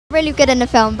Really good in the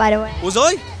film, by the way. Was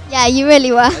I? Yeah, you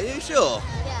really were. Are you sure?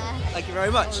 Yeah. Thank you very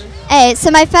much.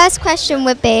 So my first question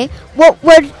would be, what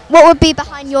would be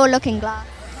behind your looking glass?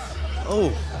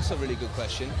 Oh, that's a really good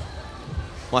question.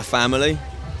 My family.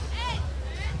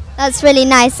 That's really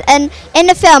nice. And in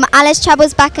the film, Alice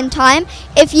travels back in time.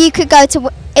 If you could,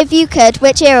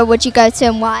 which era would you go to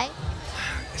and why?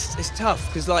 It's tough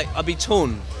because like I'd be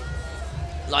torn.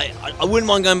 Like I wouldn't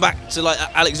mind going back to like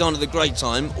Alexander the Great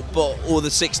time, or the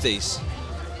 60s.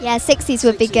 Yeah, 60s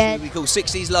would be good. Would be cool.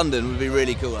 60s London would be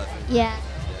really cool, I think. Yeah.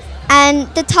 And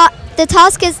the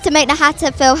task is to make the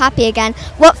Hatter feel happy again.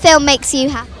 What film makes you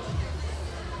happy?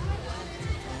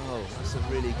 Oh, that's a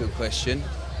really good question.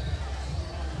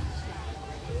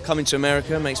 Coming to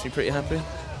America makes me pretty happy.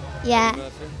 Yeah.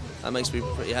 That makes me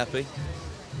pretty happy.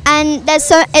 And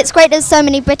it's great there's so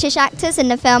many British actors in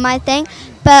the film, I think.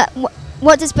 But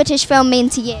what does British film mean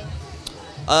to you?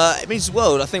 It means the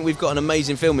world. I think we've got an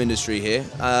amazing film industry here.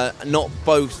 Not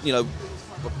both,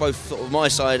 both sort of my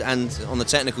side and on the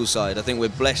technical side. I think we're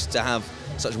blessed to have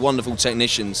such wonderful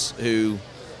technicians who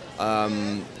are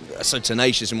so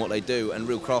tenacious in what they do and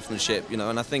real craftsmanship.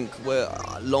 And I think we're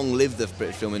long live the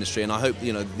British film industry, and I hope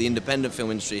the independent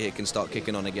film industry here can start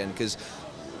kicking on again, because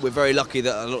we're very lucky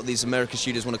that a lot of these American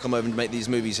studios want to come over and make these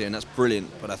movies here, and that's brilliant.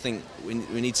 But I think we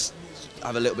need to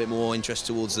have a little bit more interest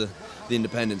towards the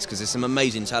independents, because there's some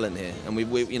amazing talent here, and we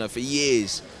for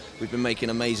years we've been making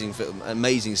amazing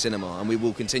cinema, and we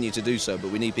will continue to do so.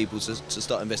 But we need people to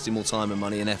start investing more time and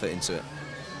money and effort into it.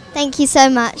 Thank you so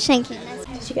much. Thank you.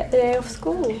 Did you get the day off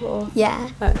school? Or? Yeah.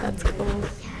 Oh, that's cool.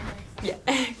 Yeah,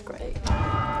 great.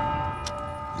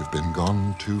 You've been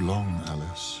gone too long,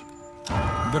 Alice.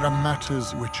 There are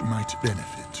matters which might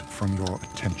benefit from your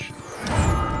attention.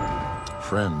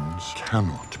 Friends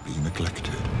cannot be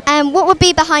neglected. And what would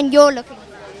be behind your looking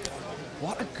glass?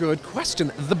 What a good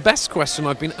question. The best question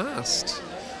I've been asked.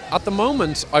 At the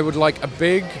moment, I would like a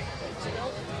big,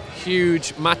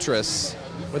 huge mattress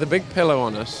with a big pillow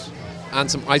on it and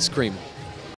some ice cream.